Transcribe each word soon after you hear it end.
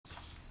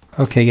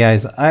Okay,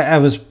 guys, I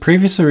was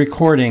previously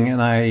recording and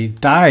I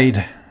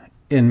died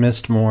in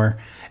Mistmore,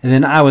 and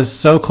then I was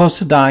so close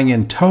to dying,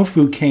 and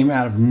Tofu came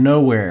out of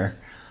nowhere,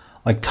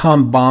 like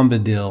Tom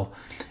Bombadil,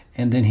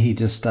 and then he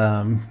just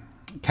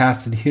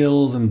casted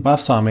heals and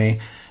buffs on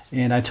me,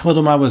 and I told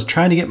him I was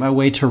trying to get my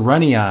way to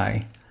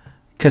Runnyeye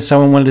because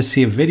someone wanted to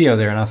see a video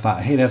there, and I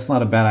thought, hey, that's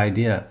not a bad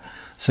idea.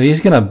 So he's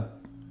gonna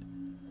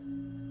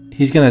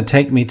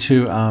take me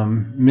to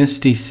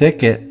Misty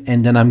Thicket,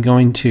 and then I'm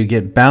going to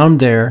get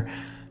bound there.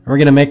 We're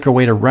going to make our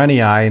way to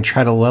Runnyeye and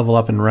try to level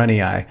up in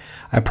Runnyeye.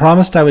 I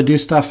promised I would do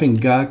stuff in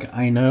Guck,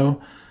 I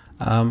know.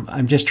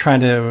 I'm just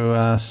trying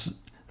to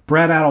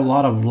spread out a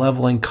lot of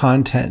leveling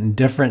content in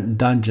different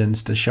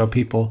dungeons to show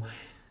people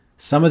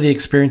some of the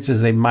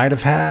experiences they might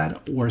have had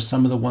or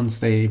some of the ones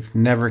they've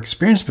never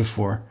experienced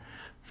before.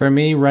 For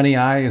me,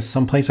 Runnyeye is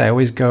someplace I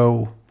always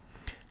go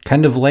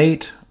kind of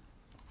late,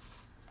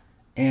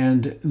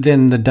 and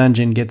then the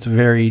dungeon gets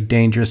very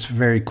dangerous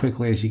very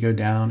quickly as you go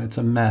down. It's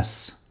a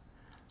mess.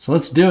 So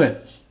let's do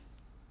it.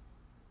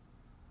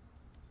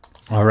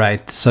 All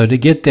right, so to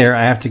get there,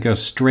 I have to go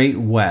straight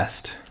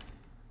west.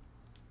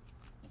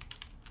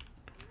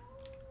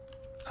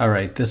 All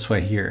right, this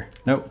way here.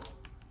 Nope,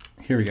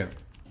 here we go.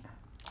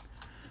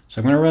 So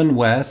I'm gonna run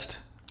west.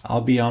 I'll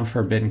be on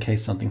for a bit in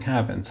case something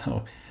happens.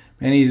 Oh,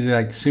 man, he's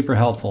like super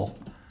helpful.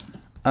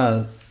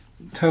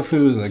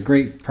 Tofu is a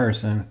great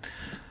person.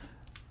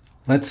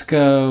 Let's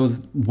go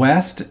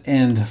west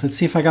and let's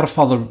see if I gotta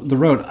follow the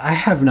road. I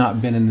have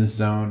not been in this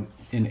zone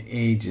in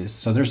ages.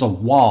 So there's a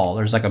wall.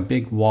 There's like a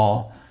big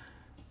wall,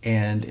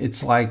 and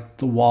it's like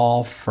the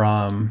wall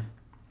from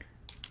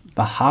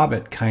The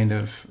Hobbit, kind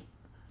of,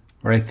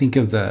 where I think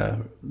of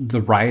the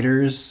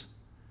riders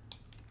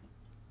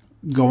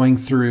going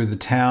through the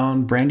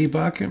town. Brandy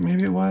Bucket,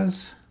 maybe it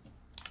was.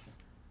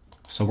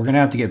 So we're gonna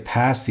have to get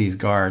past these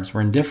guards.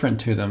 We're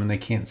indifferent to them and they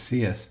can't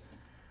see us.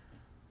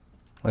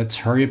 Let's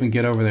hurry up and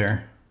get over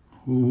there.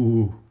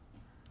 Ooh,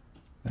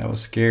 that was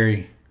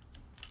scary.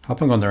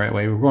 Hope I'm going the right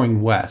way. We're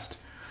going west.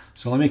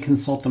 So let me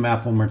consult the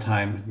map one more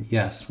time.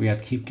 Yes, we have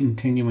to keep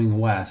continuing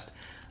west.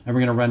 Then we're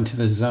going to run to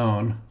the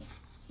zone.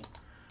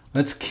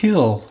 Let's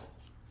kill.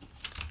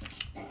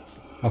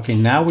 Okay,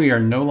 now we are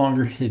no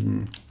longer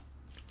hidden.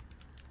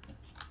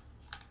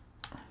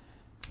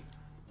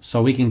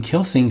 So we can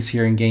kill things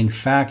here and gain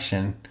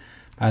faction.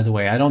 By the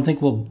way, I don't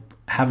think we'll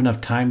have enough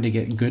time to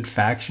get good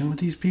faction with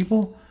these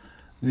people.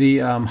 The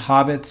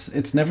hobbits,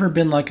 it's never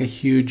been like a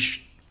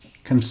huge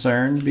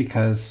concern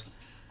because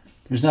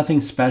there's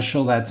nothing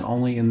special that's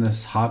only in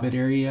this Hobbit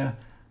area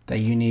that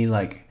you need.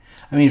 Like,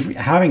 I mean,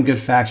 having good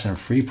faction in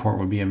Freeport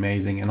would be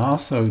amazing. And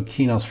also,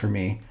 Kinos for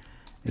me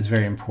is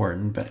very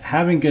important. But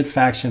having good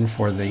faction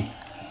for the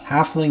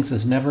halflings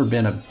has never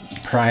been a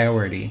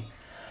priority.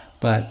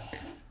 But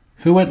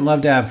who wouldn't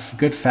love to have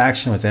good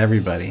faction with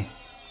everybody?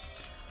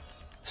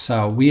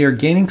 So we are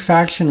gaining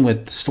faction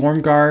with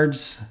Storm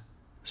Guards.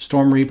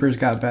 Storm Reapers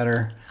got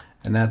better.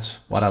 And that's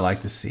what I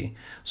like to see.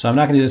 So I'm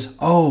not going to do this.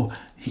 Oh,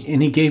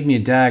 and he gave me a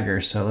dagger,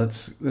 so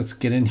let's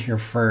get in here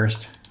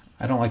first.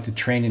 I don't like to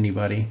train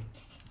anybody.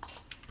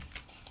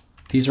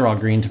 These are all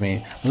green to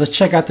me. Well, let's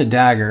check out the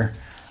dagger.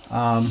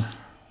 My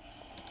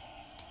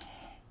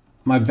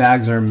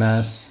bags are a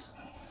mess.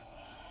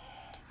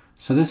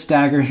 So this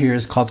dagger here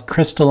is called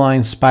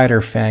Crystalline Spider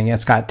Fang.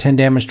 It's got 10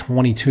 damage,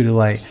 22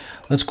 delay.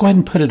 Let's go ahead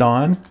and put it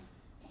on.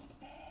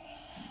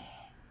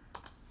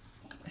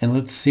 And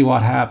let's see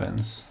what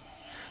happens.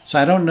 So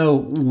I don't know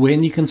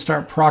when you can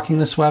start proccing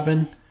this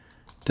weapon.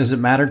 Does it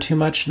matter too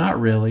much? Not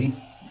really.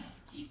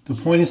 The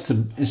point is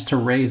to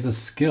raise the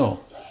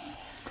skill.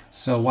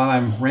 So while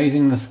I'm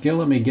raising the skill,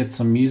 let me get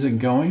some music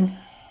going.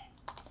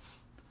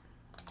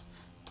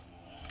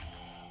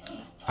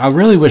 I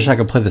really wish I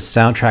could play the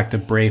soundtrack to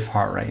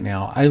Braveheart right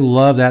now. I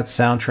love that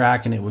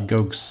soundtrack, and it would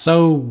go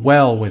so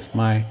well with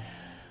my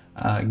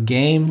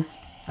game,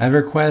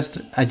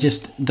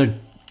 Everquest.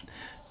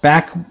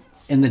 Back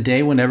in the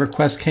day when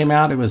Everquest came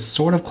out, it was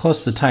sort of close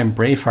to the time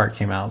Braveheart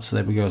came out, so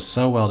they would go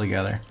so well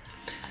together.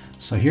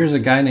 So here's a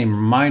guy named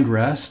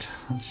Mindrest.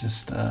 Let's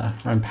just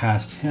run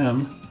past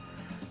him.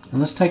 And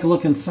let's take a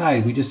look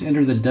inside. We just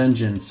entered the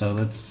dungeon, so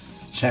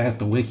let's check out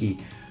the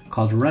wiki.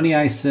 Called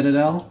Runnyeye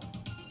Citadel.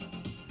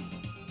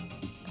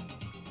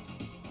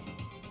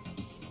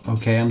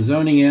 Okay, I'm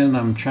zoning in.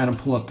 I'm trying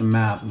to pull up the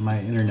map. My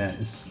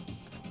internet is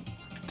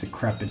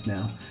decrepit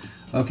now.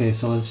 Okay,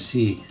 so let's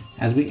see.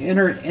 As we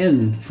enter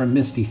in from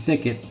Misty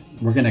Thicket,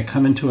 we're going to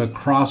come into a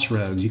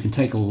crossroads. You can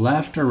take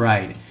left or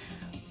right.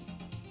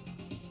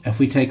 If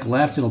we take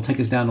left, it'll take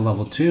us down to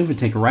level 2. If we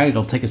take right,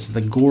 it'll take us to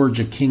the Gorge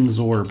of King's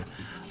Orb.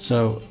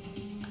 So,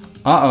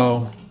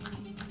 uh-oh.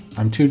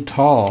 I'm too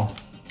tall.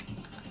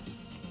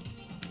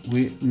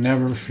 We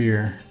never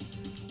fear.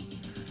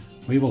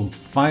 We will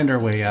find our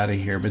way out of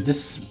here, but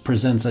this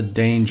presents a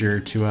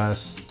danger to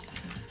us.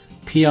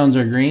 Peons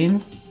are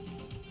green.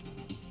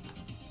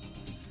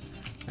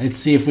 Let's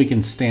see if we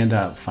can stand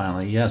up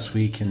finally. Yes,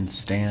 we can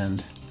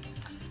stand.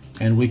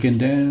 And we can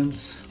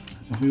dance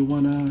if we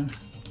wanna.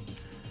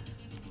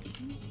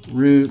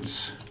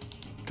 Roots,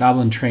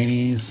 goblin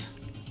trainees.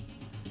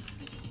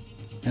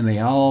 and they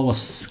all will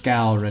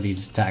scowl ready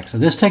to attack. So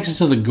this takes us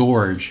to the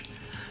gorge.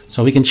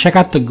 So we can check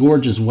out the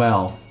gorge as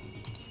well.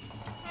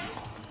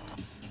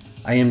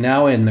 I am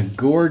now in the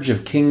gorge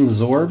of King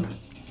Zorb,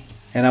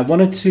 and I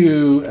wanted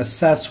to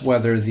assess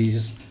whether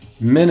these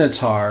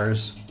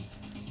minotaurs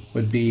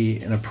would be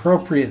an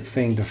appropriate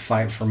thing to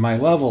fight for my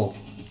level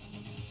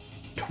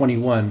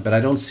 21, but I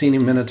don't see any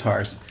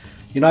minotaurs.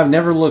 You know, I've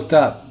never looked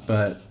up,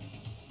 but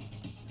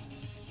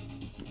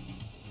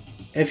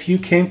if you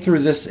came through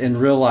this in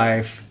real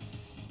life,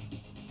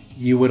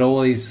 you would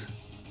always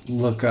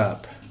look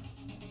up.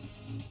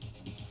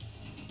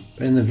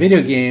 But in the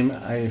video game,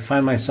 I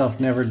find myself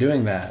never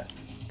doing that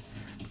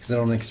because I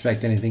don't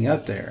expect anything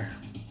up there.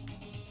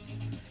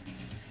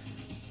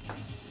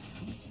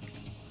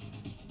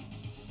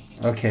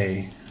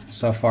 Okay,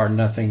 so far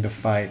nothing to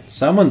fight.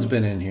 Someone's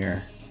been in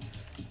here.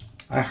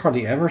 I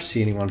hardly ever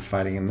see anyone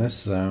fighting in this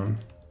zone.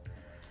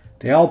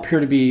 They all appear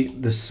to be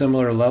the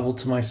similar level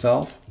to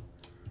myself.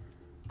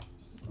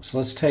 So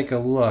let's take a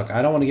look.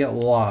 I don't want to get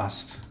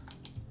lost.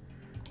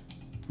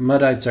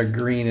 Muddites are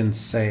green and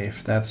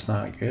safe. That's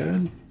not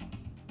good.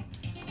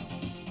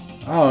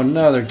 Oh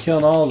no, they're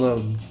killing all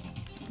the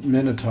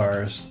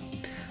minotaurs.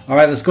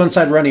 Alright, let's go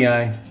inside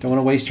Runnyeye. Don't want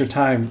to waste your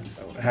time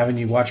having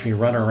you watch me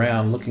run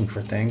around looking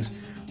for things.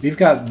 We've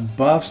got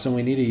buffs and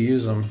we need to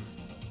use them.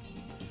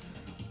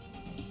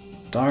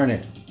 Darn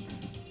it.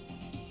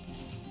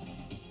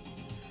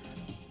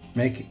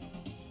 Make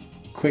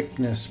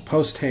quickness.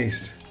 Post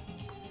haste.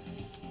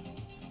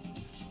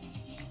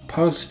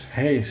 Post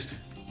haste.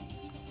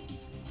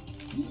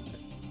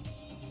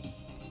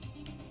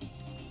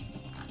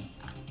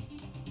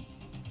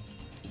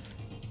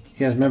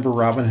 You guys remember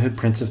Robin Hood,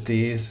 Prince of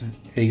Thieves?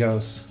 He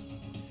goes,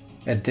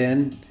 and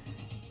then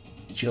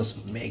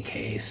just make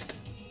haste.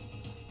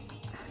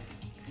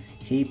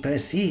 He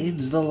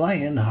precedes the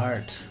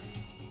Lionheart.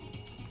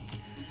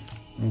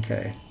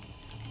 Okay.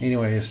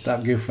 Anyway,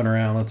 stop goofing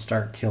around. Let's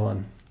start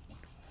killing.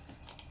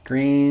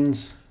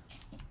 Greens.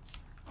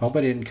 Hope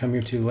I didn't come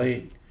here too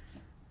late.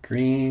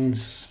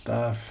 Greens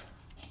stuff.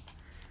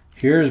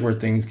 Here's where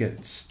things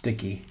get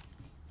sticky.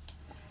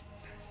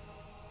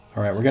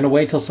 Alright, we're going to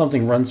wait till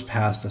something runs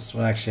past us.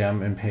 Well, actually,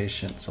 I'm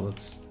impatient, so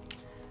let's...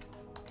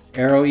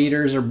 Arrow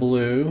eaters are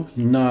blue.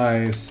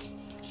 Nice.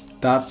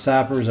 Dot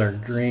sappers are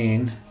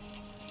green.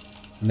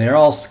 And they're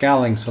all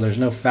scowling, so there's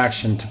no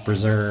faction to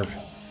preserve.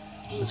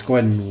 Let's go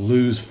ahead and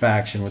lose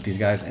faction with these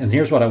guys. And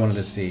here's what I wanted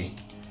to see.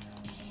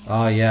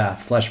 Oh yeah,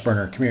 flesh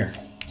burner, come here.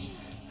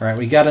 Alright,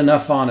 we got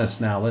enough on us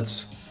now.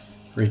 Let's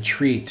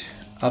retreat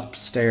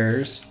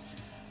upstairs.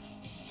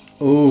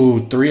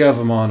 Ooh, 3 of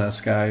them on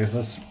us,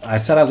 guys. I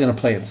said I was going to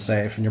play it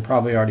safe, and you're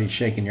probably already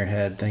shaking your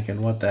head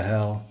thinking, what the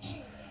hell?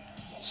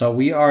 So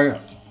we are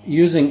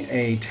using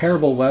a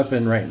terrible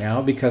weapon right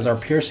now because our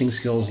piercing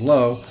skill is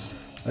low.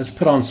 Let's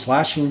put on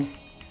slashing,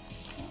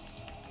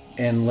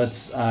 and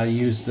let's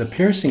use the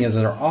piercing as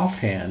our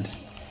offhand.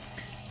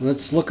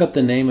 Let's look up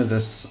the name of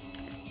this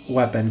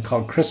weapon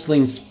called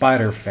Crystalline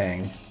Spider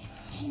Fang.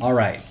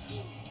 Alright.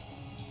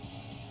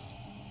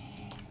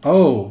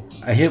 Oh,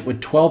 I hit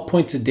with 12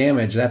 points of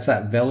damage. That's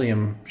that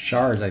Velium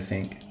shards, I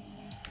think.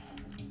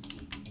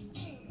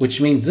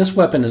 Which means this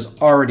weapon is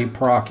already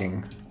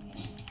proccing.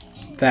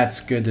 That's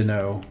good to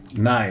know.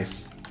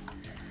 Nice.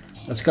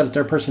 Let's go to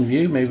third person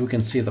view. Maybe we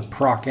can see the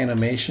proc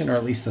animation, or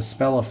at least the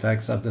spell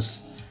effects of this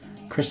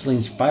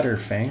Crystalline Spider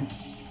Fang.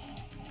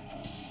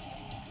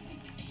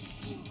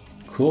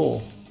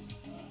 Cool.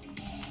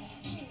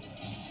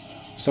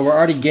 So we're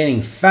already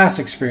gaining fast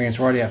experience.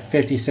 We're already at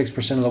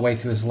 56% of the way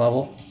through this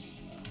level.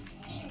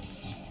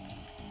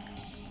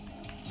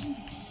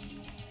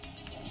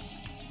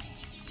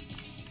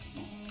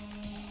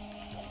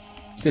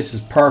 This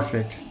is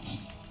perfect.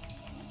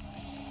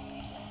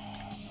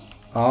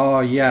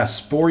 Oh yeah,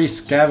 spory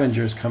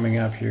scavengers coming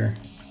up here.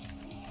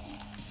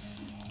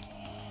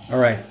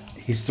 Alright,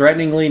 he's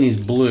threateningly and he's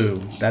blue.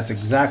 That's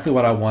exactly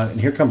what I want.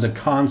 And here comes a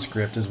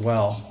conscript as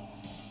well.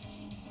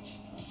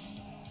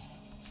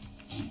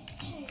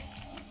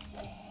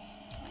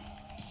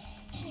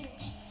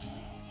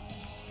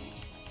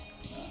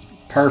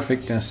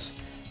 Perfectness.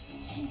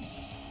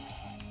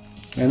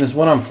 And this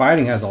one I'm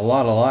fighting has a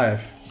lot of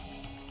life.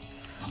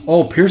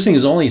 Oh, piercing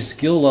is only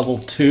skill level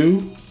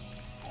 2?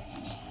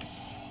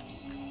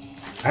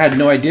 I had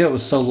no idea it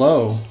was so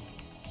low.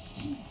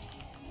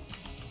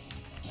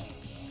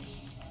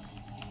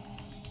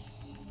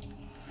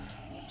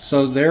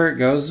 So there it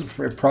goes. It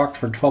procced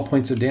for 12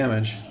 points of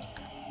damage.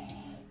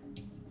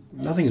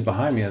 Nothing's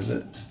behind me, is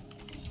it?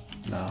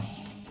 No.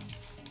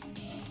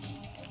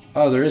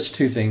 Oh, there is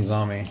 2 things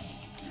on me.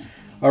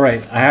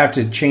 Alright, I have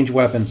to change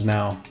weapons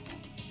now.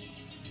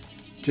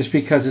 Just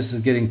because this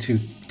is getting too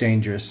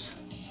dangerous.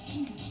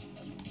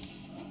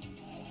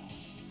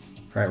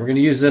 Alright, we're going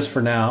to use this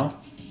for now.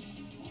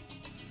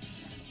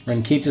 We're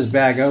going to keep this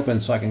bag open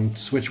so I can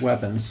switch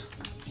weapons.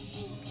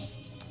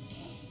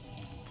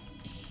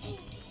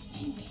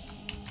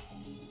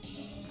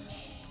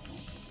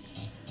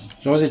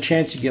 There's always a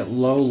chance you get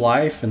low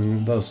life,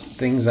 and those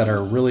things that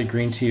are really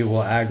green to you will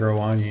aggro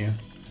on you.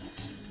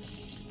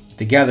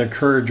 to gather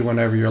courage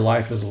whenever your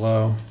life is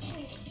low.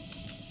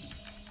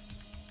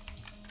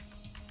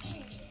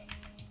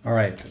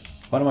 Alright,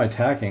 what am I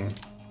attacking?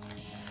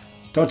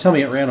 Don't tell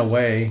me it ran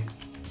away.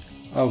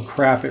 Oh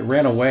crap, it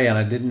ran away and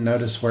I didn't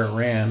notice where it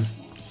ran.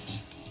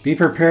 Be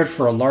prepared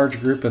for a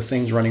large group of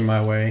things running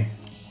my way.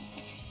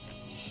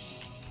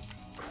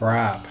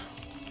 Crap.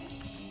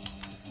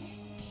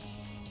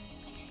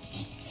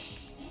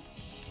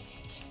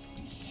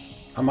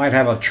 I might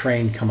have a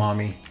train come on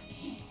me.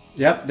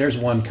 Yep, there's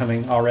one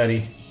coming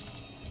already.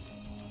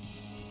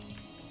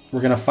 We're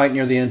gonna fight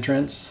near the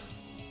entrance.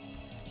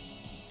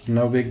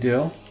 No big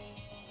deal.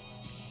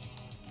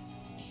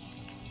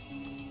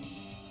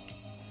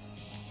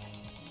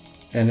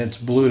 And it's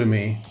blue to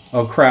me.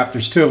 Oh crap,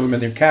 there's two of them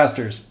and they're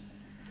casters.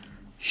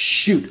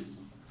 Shoot.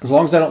 As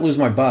long as I don't lose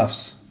my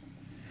buffs.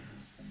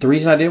 The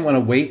reason I didn't want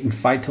to wait and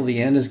fight till the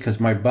end is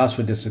because my buffs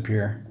would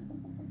disappear.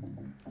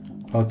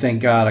 Oh,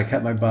 thank God, I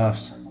kept my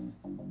buffs.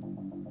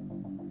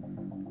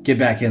 Get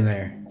back in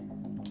there.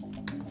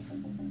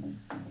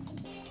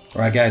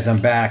 Alright guys, I'm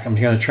back. I'm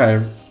going to try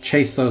to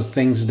chase those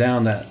things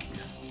down that...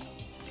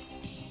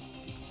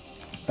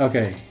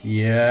 Okay,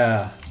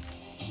 yeah.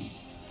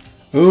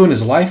 Ooh, and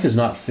his life is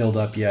not filled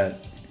up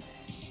yet.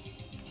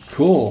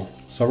 Cool.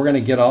 So we're going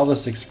to get all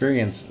this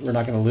experience. We're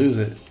not going to lose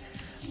it.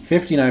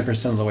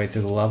 59% of the way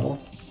through the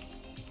level.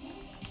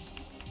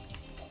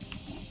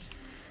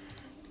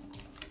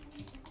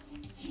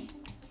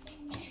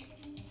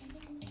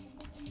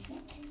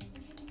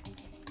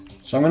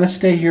 So I'm going to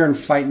stay here and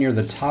fight near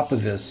the top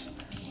of this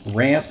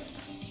ramp.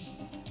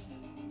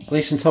 At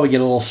least until we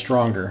get a little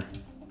stronger.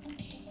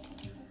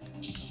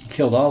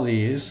 Killed all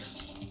these.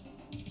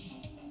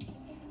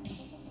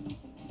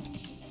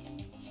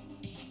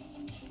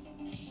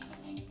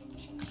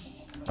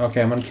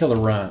 Okay, I'm going to kill the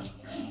runt.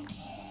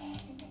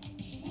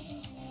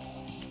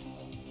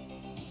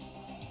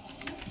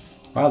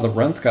 Wow, the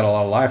runt's got a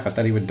lot of life. I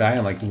thought he would die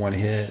in like one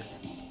hit.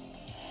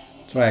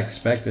 That's what I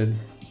expected.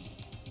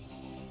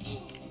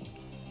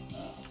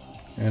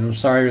 And I'm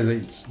sorry that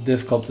it's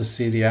difficult to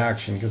see the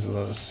action because of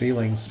the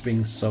ceilings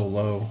being so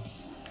low.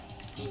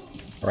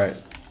 Alright,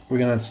 we're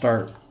going to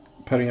start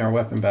putting our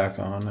weapon back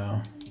on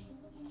now.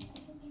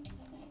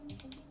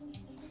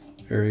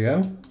 Here we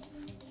go.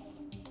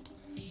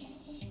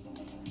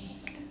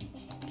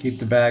 Keep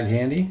the bag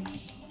handy.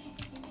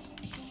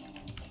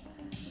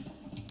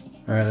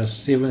 Alright, let's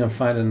see if we can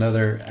find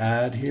another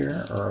ad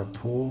here or a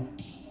pool.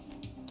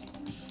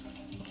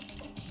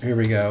 Here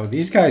we go.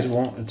 These guys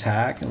won't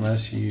attack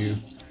unless you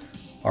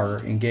are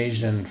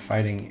engaged in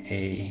fighting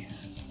a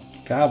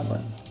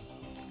goblin.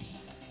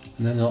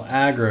 And then they'll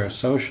aggro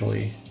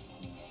socially.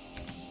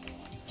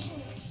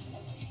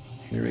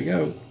 Here we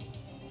go.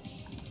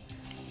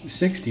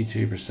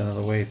 62% of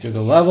the way through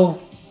the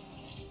level.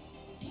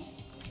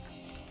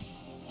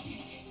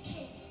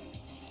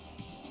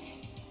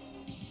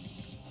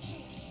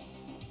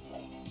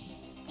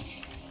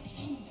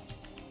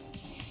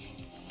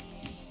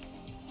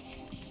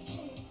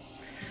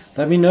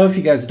 Let me know if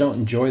you guys don't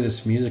enjoy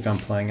this music I'm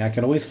playing. I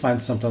can always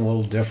find something a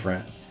little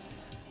different.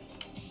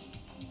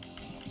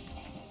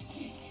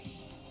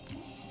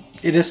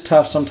 It is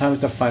tough sometimes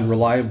to find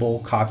reliable,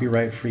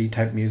 copyright-free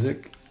type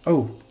music.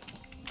 Oh.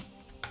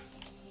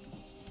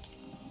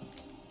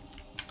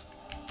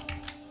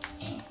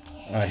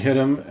 I hit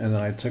him and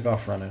then I took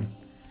off running.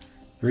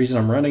 The reason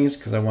I'm running is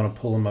because I want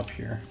to pull him up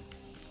here.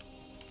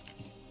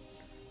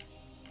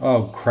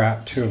 Oh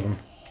crap, two of them.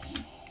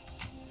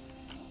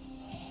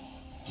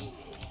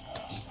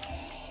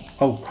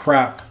 Oh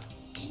crap.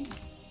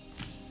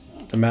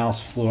 The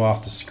mouse flew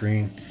off the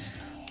screen.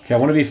 Okay, I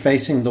want to be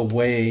facing the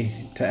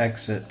way to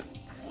exit.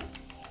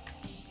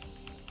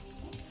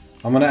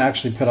 I'm going to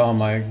actually put on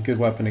my good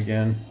weapon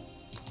again.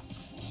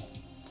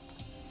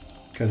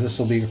 Because this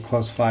will be a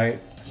close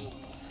fight.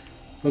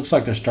 Looks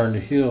like they're starting to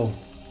heal.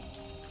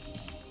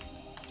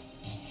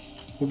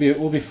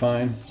 We'll be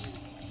fine.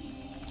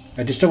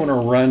 I just don't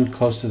want to run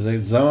close to the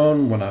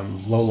zone. When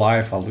I'm low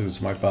life, I'll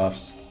lose my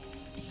buffs.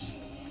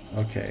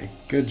 Okay,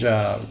 good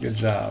job, good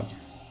job.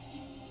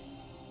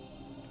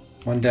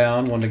 One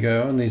down, one to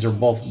go, and these are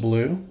both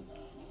blue.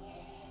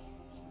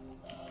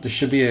 There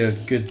should be a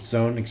good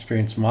zone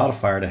experience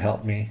modifier to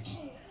help me.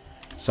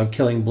 So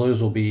killing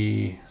blues will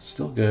be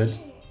still good.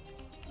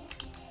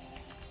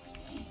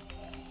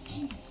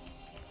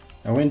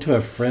 I went into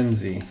a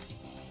frenzy.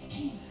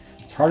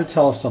 It's hard to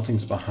tell if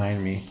something's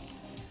behind me.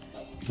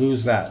 You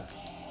lose that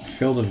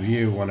field of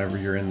view whenever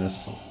you're in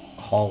this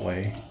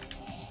hallway.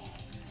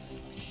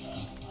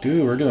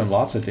 Dude, we're doing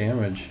lots of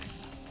damage.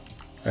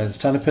 Alright, it's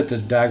time to put the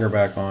dagger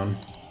back on.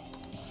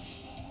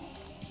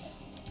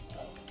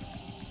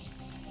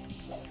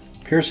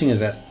 Piercing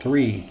is at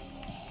 3.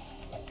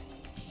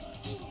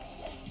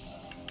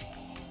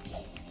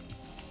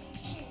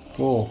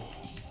 Cool.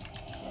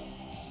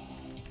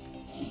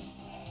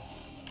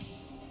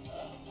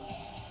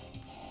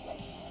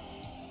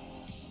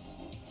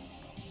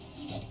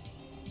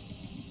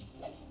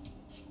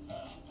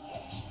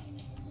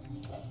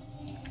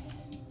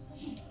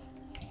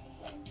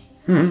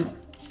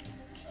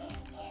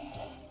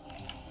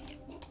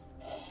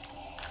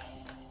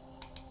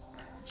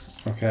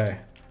 Okay.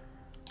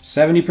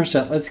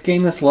 70%. Let's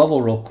gain this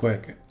level real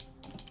quick.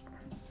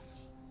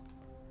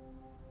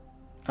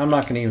 I'm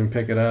not going to even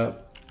pick it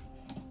up.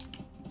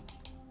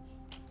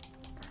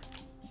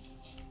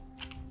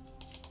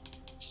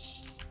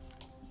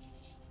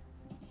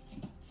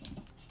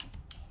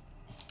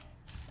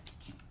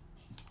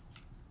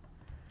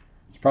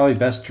 It's probably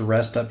best to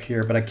rest up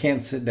here, but I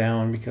can't sit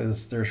down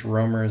because there's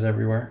roamers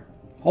everywhere.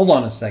 Hold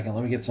on a second.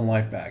 Let me get some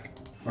life back.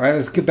 All right,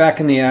 let's get back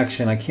in the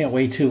action. I can't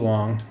wait too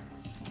long.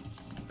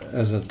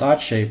 As a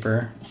thought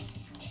shaper.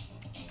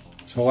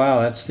 So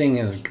wow, that thing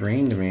is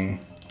green to me.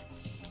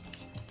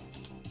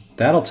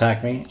 That'll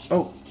attack me.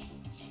 Oh,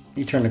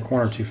 you turned the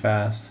corner too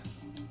fast.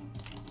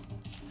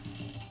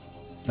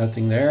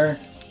 Nothing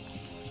there.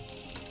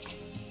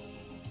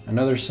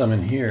 Another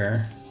summon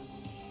here.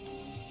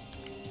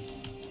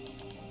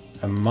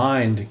 A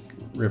mind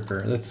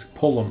ripper. Let's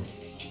pull him.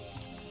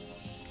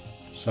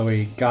 So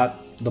we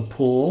got the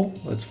pull.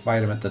 Let's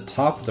fight him at the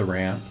top of the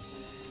ramp.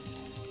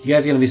 You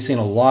guys are going to be seeing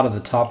a lot of the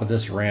top of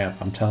this ramp,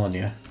 I'm telling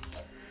you.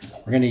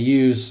 We're going to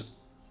use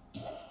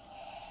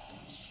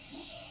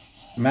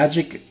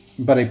magic,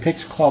 but a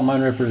Pix Claw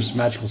Mind Ripper's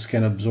magical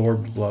skin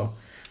absorbed blow.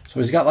 So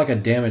he's got like a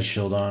damage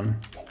shield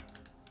on.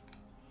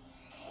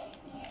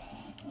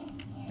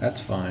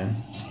 That's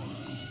fine.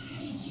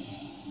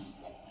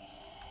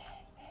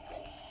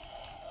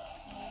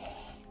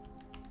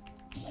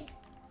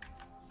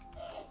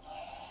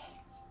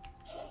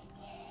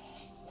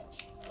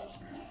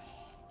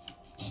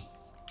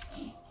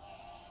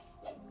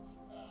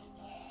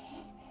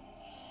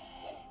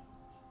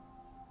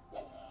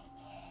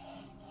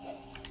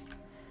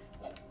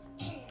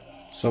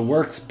 So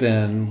work's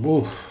been,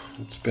 woof,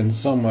 it's been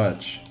so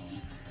much.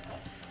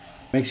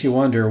 Makes you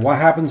wonder, what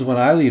happens when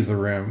I leave the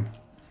room?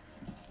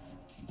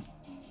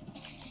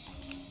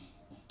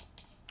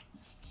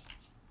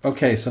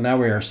 Okay, so now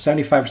we are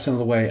 75% of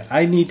the way.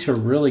 I need to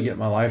really get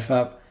my life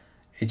up.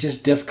 It's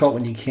just difficult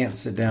when you can't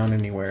sit down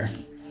anywhere.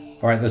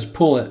 All right, let's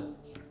pull it.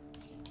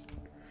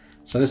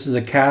 So this is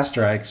a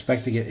caster. I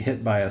expect to get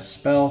hit by a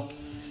spell.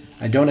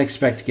 I don't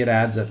expect to get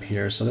ads up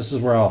here, so this is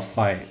where I'll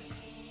fight.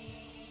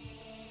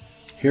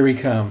 Here we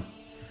come.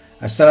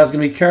 I said I was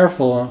going to be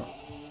careful.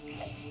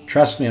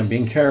 Trust me, I'm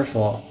being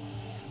careful.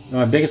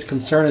 My biggest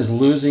concern is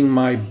losing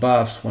my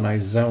buffs when I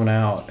zone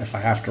out if I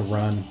have to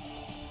run.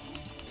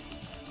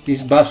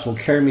 These buffs will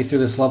carry me through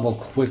this level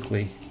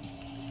quickly.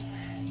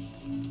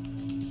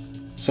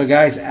 So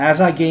guys, as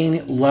I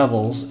gain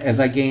levels, as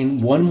I gain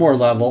one more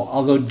level,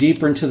 I'll go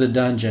deeper into the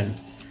dungeon.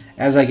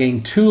 As I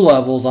gain 2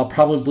 levels, I'll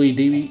probably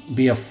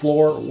be a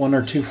floor, 1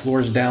 or 2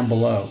 floors down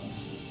below.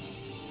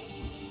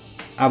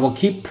 I will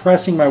keep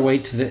pressing my way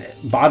to the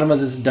bottom of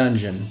this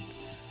dungeon.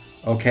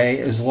 Okay,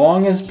 as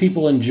long as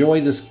people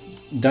enjoy this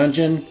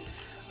dungeon,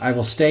 I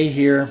will stay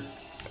here.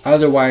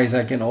 Otherwise,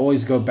 I can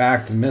always go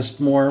back to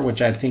Mistmore,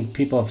 which I think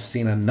people have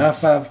seen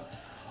enough of.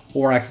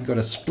 Or I could go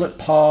to Split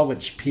Paw,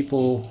 which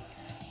people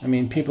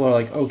are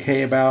like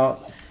okay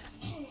about.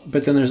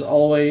 But then there's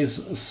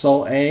always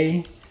Sol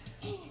A.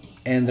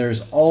 And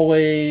there's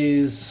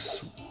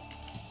always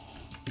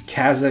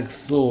Kazakh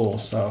Thul.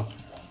 So,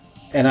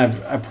 and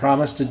I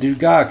promised to do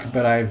Guk,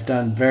 but I've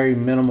done very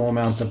minimal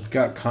amounts of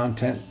Guk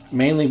content.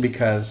 Mainly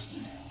because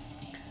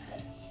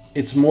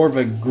it's more of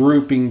a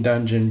grouping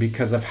dungeon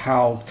because of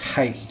how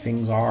tight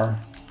things are.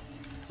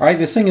 Alright,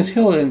 this thing is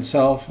healing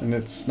itself and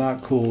it's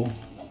not cool.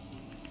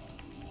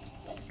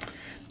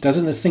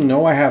 Doesn't this thing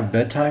know I have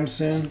bedtime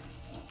soon?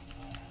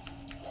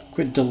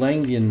 Quit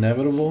delaying the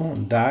inevitable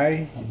and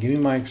die and give me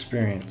my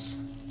experience.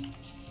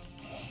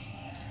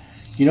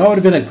 You know what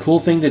would have been a cool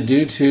thing to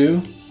do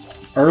too?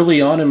 Early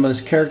on in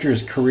this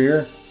character's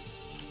career,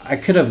 I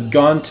could have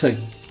gone to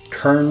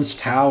Kern's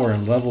Tower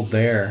and leveled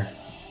there.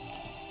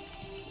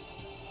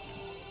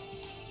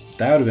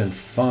 That would have been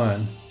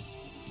fun.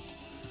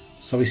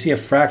 So we see a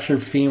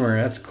fractured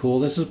femur. That's cool.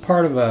 This is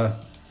part of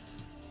a...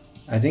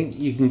 I think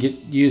you can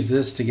use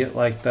this to get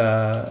like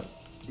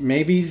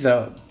maybe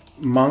the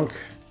monk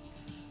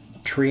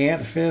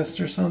treant fist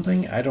or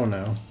something. I don't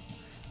know.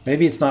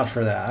 Maybe it's not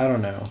for that. I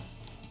don't know.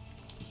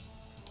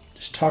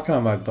 Just talking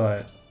on my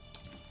butt.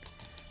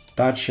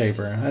 Dot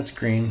shaper. That's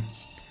green.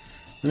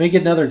 Let me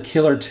get another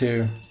kill or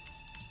two.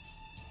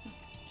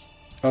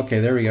 Okay,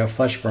 there we go.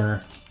 Flesh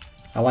burner.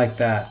 I like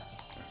that.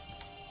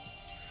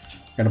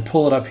 We're going to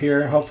pull it up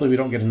here. Hopefully we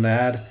don't get an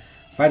ad.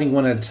 Fighting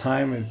one at a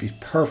time would be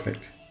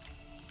perfect.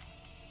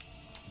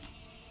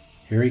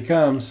 Here he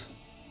comes.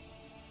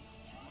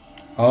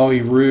 Oh,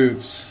 he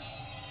roots.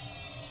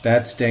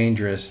 That's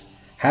dangerous.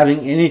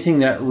 Having anything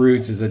that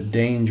roots is a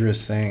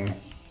dangerous thing.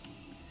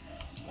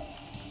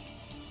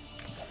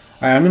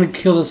 Alright, I'm going to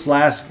kill this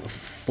last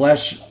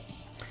flesh.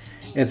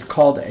 It's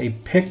called a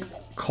Pick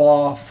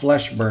Claw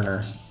Flesh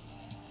Burner.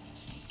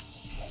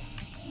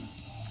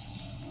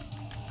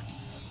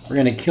 We're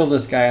going to kill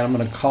this guy and I'm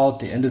going to call it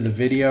the end of the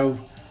video.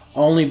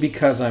 Only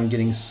because I'm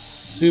getting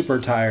super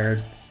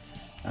tired.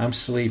 I'm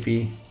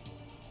sleepy.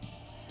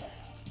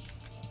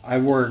 I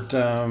worked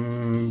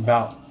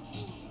about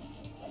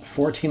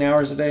 14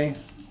 hours a day.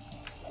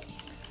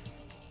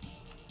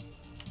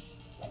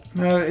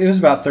 No, it was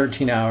about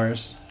 13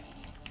 hours.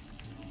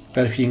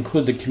 But if you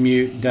include the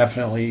commute,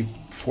 definitely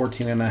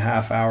 14 and a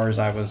half hours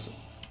I was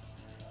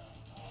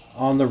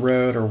on the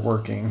road or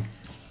working.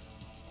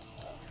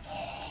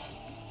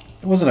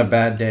 It wasn't a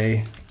bad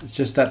day. It's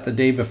just that the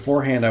day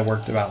beforehand I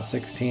worked about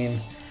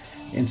 16.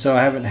 And so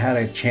I haven't had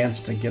a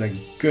chance to get a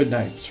good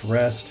night's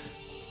rest.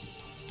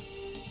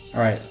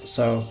 Alright,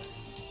 so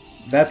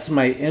that's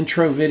my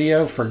intro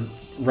video for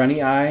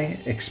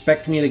Runnyeye.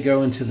 Expect me to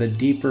go into the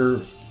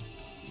deeper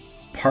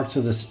parts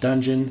of this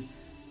dungeon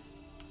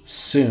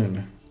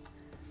soon.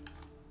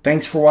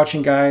 Thanks for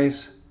watching,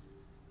 guys.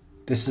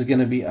 This is going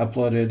to be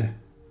uploaded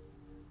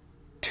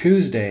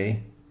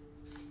Tuesday.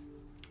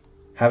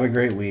 Have a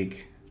great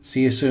week.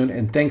 See you soon.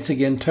 And thanks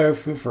again,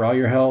 Tofu, for all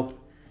your help.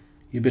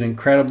 You've been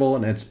incredible,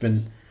 and it's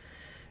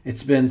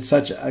been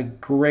such a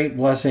great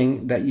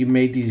blessing that you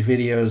made these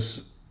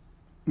videos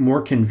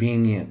more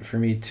convenient for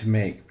me to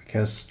make,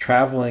 because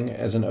traveling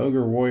as an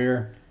ogre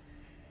warrior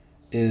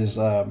is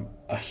a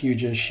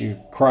huge issue.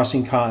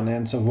 Crossing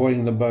continents,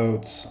 avoiding the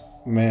boats,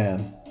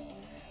 man.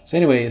 So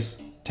anyways,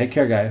 take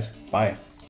care, guys. Bye.